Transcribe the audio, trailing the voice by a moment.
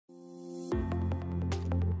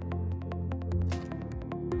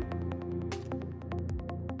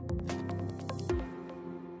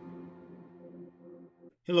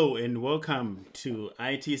Hello and welcome to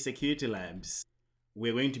IT Security Labs.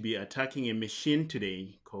 We're going to be attacking a machine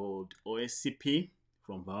today called OSCP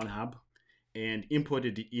from Vulnhub and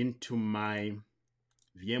imported it into my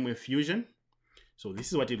VMware Fusion. So this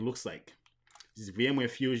is what it looks like. This is VMware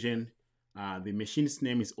Fusion. The machine's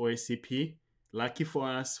name is OSCP. Lucky for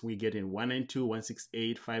us, we get in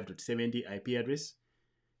 192.168.5.70 IP address.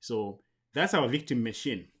 So that's our victim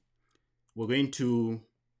machine. We're going to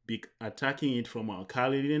be attacking it from our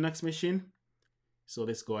Kali Linux machine. So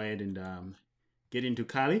let's go ahead and get into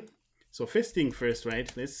Kali. So first thing first,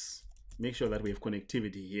 right? Let's make sure that we have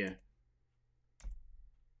connectivity here.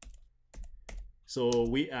 So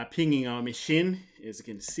we are pinging our machine. As you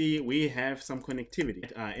can see, we have some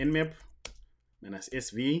connectivity. Nmap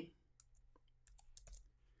 -SV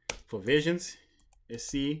for versions,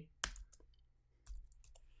 SC.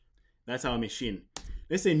 That's our machine.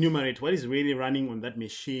 Let's enumerate what is really running on that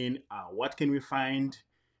machine. What can we find?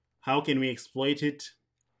 How can we exploit it?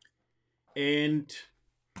 And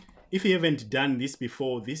if you haven't done this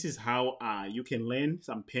before, this is how you can learn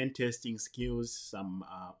some pen testing skills, some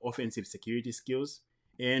offensive security skills.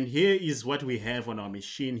 And here is what we have on our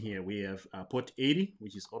machine here. We have port 80,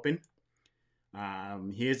 which is open.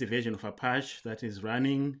 Here's the version of Apache that is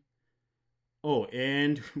running. Oh,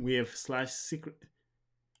 and we have /secret.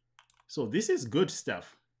 So this is good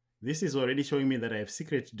stuff. This is already showing me that I have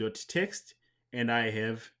secret.txt and I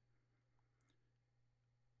have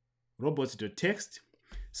robots.txt.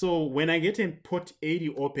 So when I get in port 80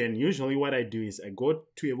 open, usually what I do is I go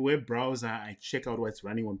to a web browser, I check out what's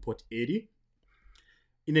running on port 80.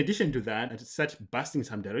 In addition to that, I start busting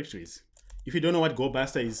some directories. If you don't know what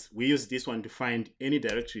GoBuster is, we use this one to find any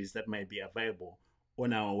directories that might be available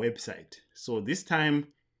on our website. So this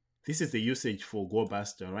time, this is the usage for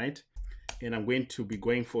GoBuster, right? And I'm going to be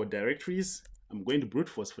going for directories. I'm going to brute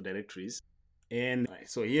force for directories. And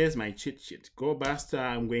so here's my cheat sheet. GoBuster,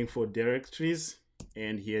 I'm going for directories.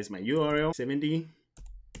 And here's my URL, 70.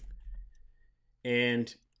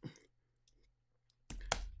 And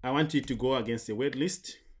I want it to go against the word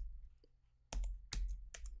list.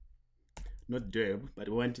 Not derb, but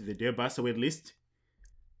we want the GoBuster word list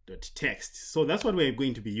 .text. So that's what we're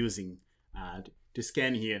going to be using to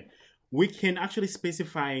scan here. We can actually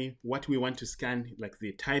specify what we want to scan, like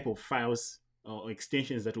the type of files or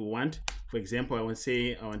extensions that we want. For example, I want to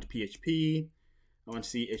say I want PHP, I want to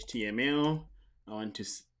see HTML, I want to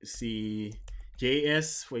see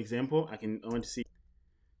JS, for example. I want to see.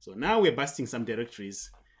 So now we're busting some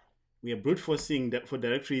directories. We are brute forcing that for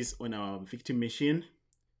directories on our victim machine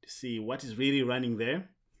to see what is really running there.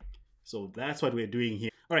 So that's what we're doing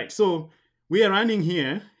here. All right, so we are running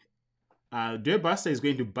here. GoBuster is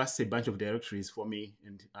going to bust a bunch of directories for me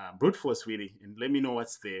and brute force really, and let me know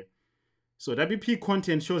what's there. So WP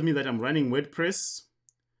content shows me that I'm running WordPress,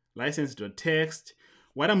 license.txt.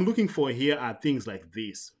 What I'm looking for here are things like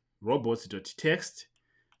this, robots.txt.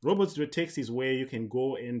 Robots.txt is where you can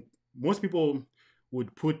go, and most people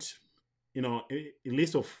would put, a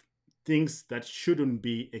list of things that shouldn't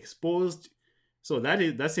be exposed. So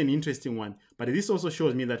that's an interesting one. But this also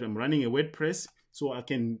shows me that I'm running a WordPress. So I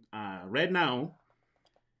can, right now,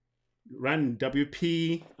 run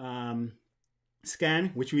WP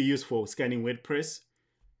scan, which we use for scanning WordPress.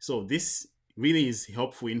 So this really is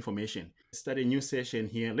helpful information. Start a new session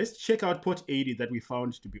here. Let's check out port 80 that we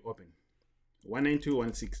found to be open.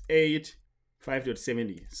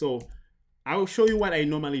 192.168.5.70. So I'll show you what I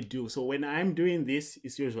normally do. So when I'm doing this,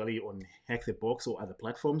 it's usually on Hack the Box or other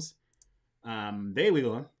platforms. There we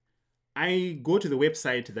go. I go to the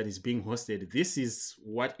website that is being hosted. This is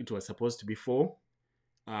what it was supposed to be for.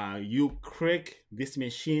 You crack this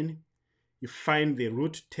machine, you find the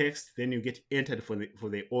root text, then you get entered for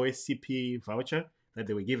the OSCP voucher that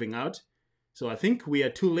they were giving out. So I think we are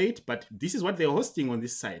too late, but this is what they're hosting on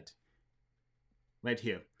this site. Right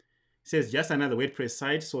here. It says just another WordPress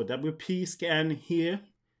site. So WP scan here.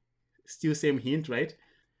 Still same hint, right?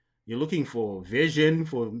 You're looking for version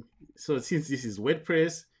so since this is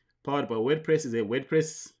WordPress, powered by WordPress is a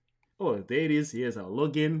WordPress. Oh, there it is. Here's our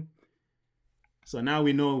login. So now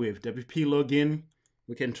we know we have WP login.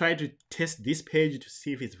 We can try to test this page to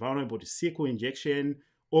see if it's vulnerable to SQL injection,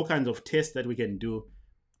 all kinds of tests that we can do.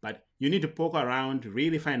 But you need to poke around to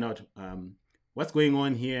really find out what's going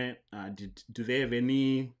on here. Do they have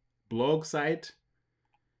any blog site?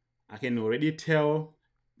 I can already tell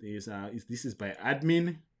this is by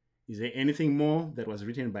admin. Is there anything more that was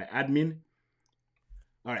written by admin?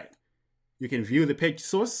 All right, you can view the page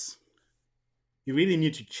source. You really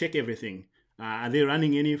need to check everything. Are they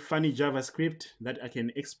running any funny JavaScript that I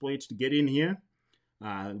can exploit to get in here?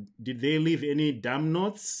 Did they leave any dumb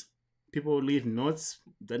notes people leave notes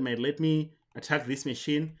that might let me attack this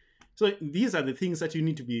machine. So these are the things that you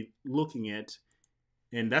need to be looking at.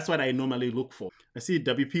 And that's what I normally look for. I see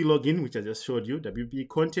WP login, which I just showed you, WP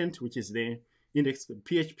content, which is the index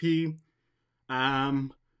PHP.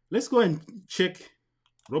 Let's go and check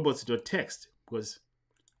robots.txt, because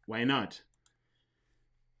why not?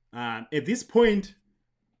 At this point,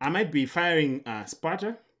 I might be firing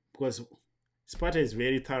Sparta, because Sparta is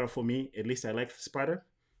very thorough for me. At least I like Sparta.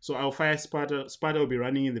 So I'll fire Sparta. Sparta will be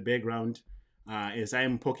running in the background as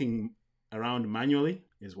I'm poking around manually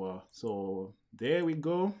as well. So there we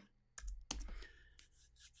go.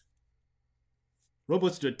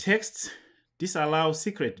 Robots.txt disallow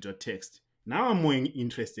secret.txt. Now I'm more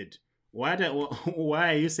interested. Why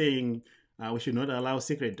are you saying we should not allow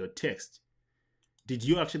secret.txt? Did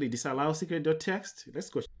you actually disallow secret.txt? Let's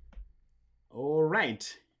go. All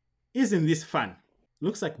right. Isn't this fun?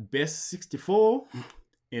 Looks like base64,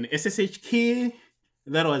 an SSH key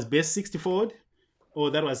that was base64, or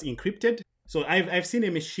that was encrypted. So I've seen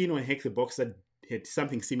a machine on Hack the Box that had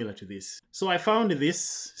something similar to this. So I found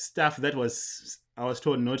this stuff that I was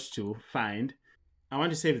told not to find. I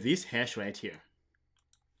want to save this hash right here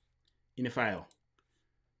in a file.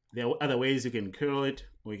 There are other ways you can curl it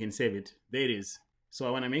or you can save it. There it is. So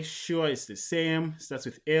I want to make sure it's the same. Starts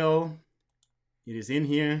with L. It is in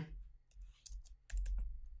here.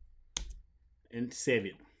 And save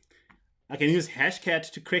it. I can use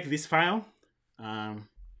Hashcat to crack this file.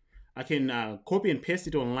 I can copy and paste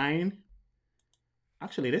it online.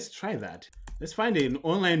 Actually, let's try that. Let's find an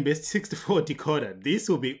online base64 decoder. This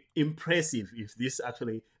will be impressive if this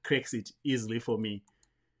actually cracks it easily for me.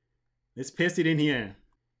 Let's paste it in here.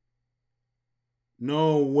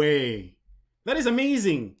 No way. That is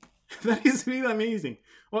amazing. That is really amazing.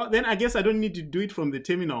 Well, then I guess I don't need to do it from the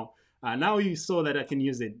terminal. Now you saw that I can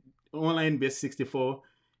use an online base64.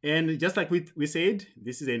 And just like we said,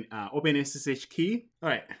 this is an OpenSSH key. All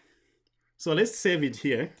right. So let's save it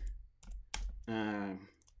here.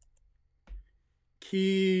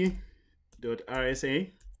 Key.rsa.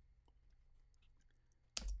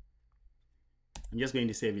 I'm just going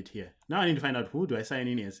to save it here. Now I need to find out who do I sign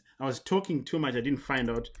in as. I was talking too much. I didn't find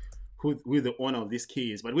out who the owner of this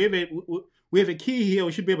key is. But we have a key here.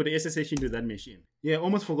 We should be able to SSH into that machine. Yeah,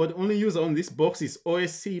 almost forgot. The only user on this box is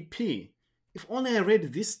OSCP. If only I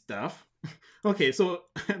read this stuff. Okay, so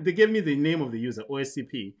they gave me the name of the user,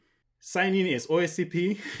 OSCP. Sign in as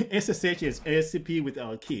OSCP, SSH as OSCP with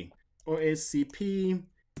our key. OSCP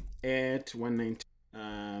at 190.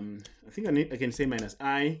 I think I can say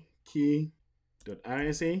 -I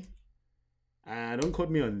key.rsa. Don't quote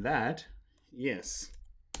me on that. Yes.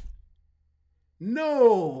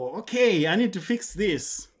 No. Okay, I need to fix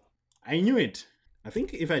this. I knew it. I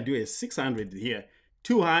think if I do a 600 here,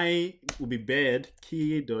 too high would be bad.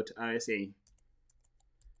 Key.rsa.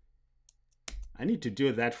 I need to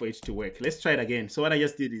do that for it to work. Let's try it again. So what I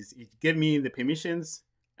just did is it gave me the permissions.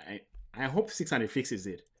 I hope 600 fixes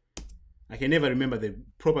it. I can never remember the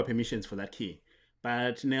proper permissions for that key.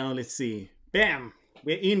 But now let's see. Bam!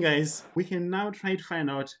 We're in, guys. We can now try to find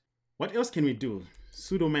out what else can we do.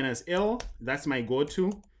 Sudo -L, that's my go-to.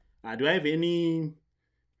 Do I have any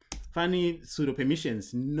funny sudo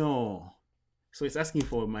permissions? No. So it's asking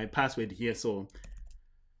for my password here. So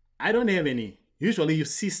I don't have any. Usually you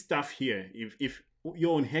see stuff here. If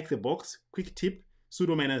you're on Hack the Box, quick tip,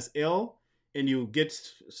 sudo -L, and you get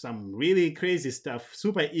some really crazy stuff,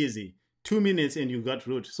 super easy. 2 minutes and you got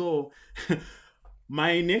root. So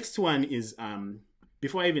my next one is,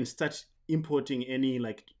 before I even start importing any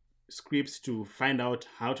like scripts to find out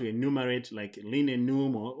how to enumerate like lin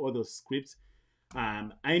enum or all those scripts,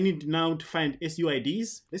 I need now to find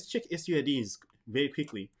SUIDs. Let's check SUIDs very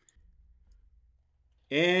quickly.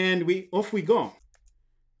 And off we go.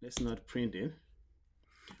 Let's not print it.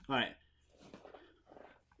 All right.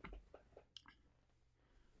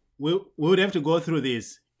 We would have to go through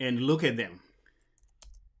this and look at them.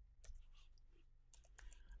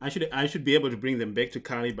 I should be able to bring them back to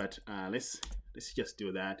Kali, but let's just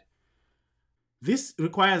do that. This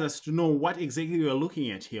requires us to know what exactly we are looking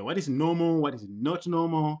at here. What is normal? What is not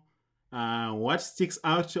normal? What sticks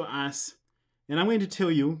out to us? And I'm going to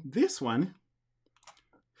tell you this one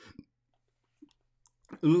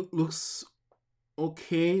looks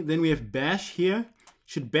okay. Then we have bash here.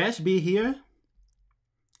 Should bash be here?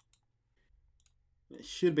 I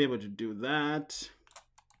should be able to do that.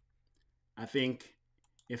 I think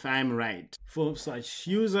if I'm right.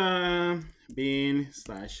 /user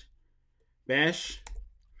bin/bash.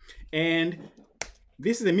 And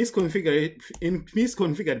this is a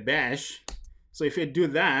misconfigured bash. So if I do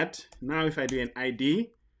that, now if I do an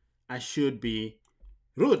ID, I should be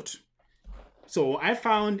root. So I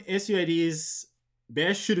found SUID's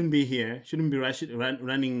bash shouldn't be here, shouldn't be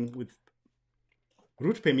running with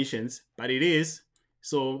root permissions, but it is.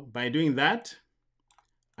 So by doing that,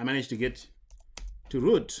 I managed to get to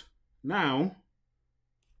root. Now,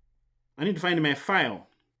 I need to find my file.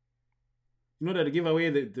 In order to give away,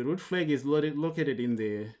 the root flag is located in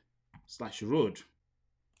the /root.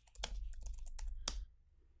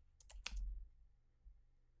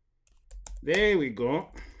 There we go.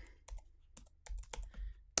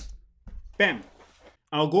 Bam.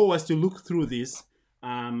 Our goal was to look through this.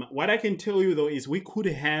 What I can tell you though is we could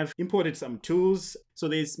have imported some tools. So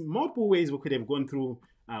there's multiple ways we could have gone through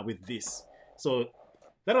with this. So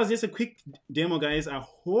that was just a quick demo, guys. I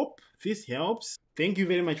hope this helps. Thank you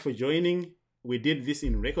very much for joining. We did this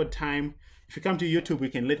in record time. If you come to YouTube, you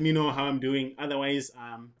can let me know how I'm doing. Otherwise,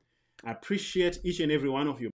 I appreciate each and every one of you.